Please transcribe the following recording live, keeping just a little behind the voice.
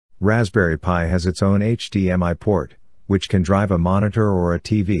Raspberry Pi has its own HDMI port, which can drive a monitor or a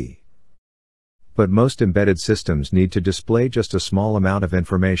TV. But most embedded systems need to display just a small amount of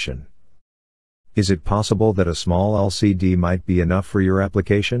information. Is it possible that a small LCD might be enough for your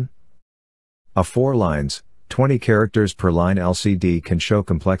application? A 4 lines, 20 characters per line LCD can show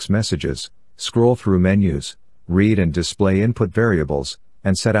complex messages, scroll through menus, read and display input variables,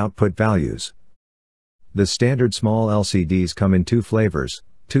 and set output values. The standard small LCDs come in 2 flavors,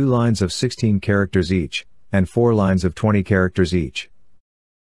 2 lines of 16 characters each, and 4 lines of 20 characters each.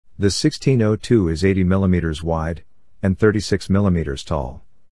 The 1602 is 80 mm wide, and 36 mm tall.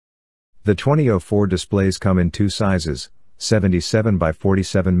 The 2004 displays come in 2 sizes, 77 by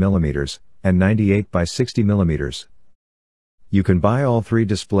 47 mm, and 98 by 60 mm. You can buy all 3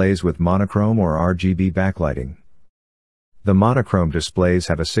 displays with monochrome or RGB backlighting. The monochrome displays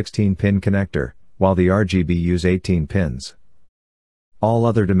have a 16-pin connector, while the RGB use 18 pins. All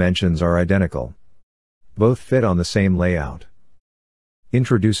other dimensions are identical. Both fit on the same layout.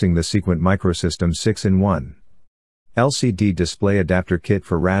 Introducing the Sequent Microsystem 6-in-1 LCD Display Adapter Kit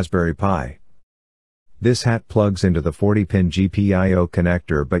for Raspberry Pi. This hat plugs into the 40-pin GPIO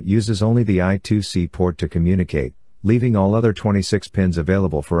connector but uses only the I2C port to communicate, leaving all other 26 pins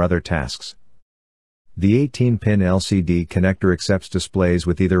available for other tasks. The 18-pin LCD connector accepts displays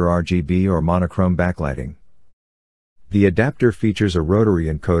with either RGB or monochrome backlighting. The adapter features a rotary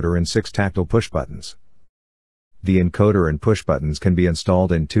encoder and 6 tactile push buttons. The encoder and push buttons can be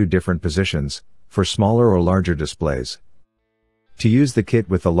installed in 2 different positions, for smaller or larger displays. To use the kit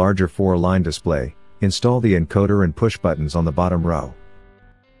with the larger 4-line display, install the encoder and push buttons on the bottom row.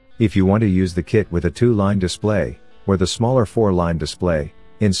 If you want to use the kit with a 2-line display, or the smaller 4-line display,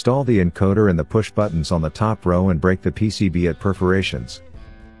 install the encoder and the push buttons on the top row and break the PCB at perforations.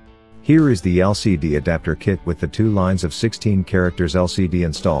 Here is the LCD adapter kit with the 2 lines of 16 characters LCD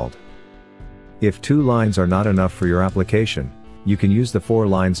installed. If 2 lines are not enough for your application, you can use the 4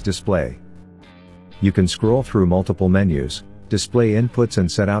 lines display. You can scroll through multiple menus, display inputs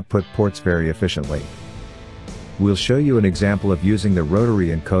and set output ports very efficiently. We'll show you an example of using the rotary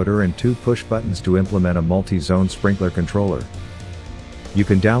encoder and 2 push buttons to implement a multi-zone sprinkler controller. You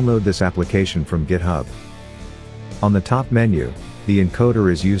can download this application from GitHub. On the top menu, the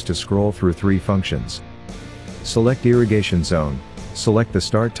encoder is used to scroll through 3 functions. Select irrigation zone, select the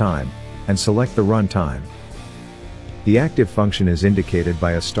start time, and select the run time. The active function is indicated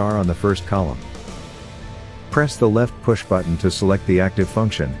by a star on the first column. Press the left push button to select the active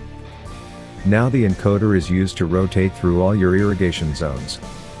function. Now the encoder is used to rotate through all your irrigation zones.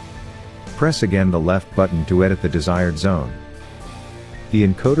 Press again the left button to edit the desired zone. The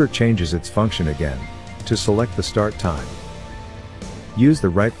encoder changes its function again, to select the start time. Use the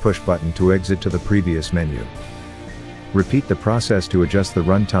right push button to exit to the previous menu. Repeat the process to adjust the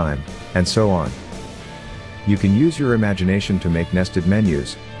run time, and so on. You can use your imagination to make nested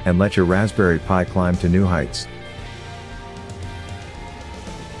menus, and let your Raspberry Pi climb to new heights.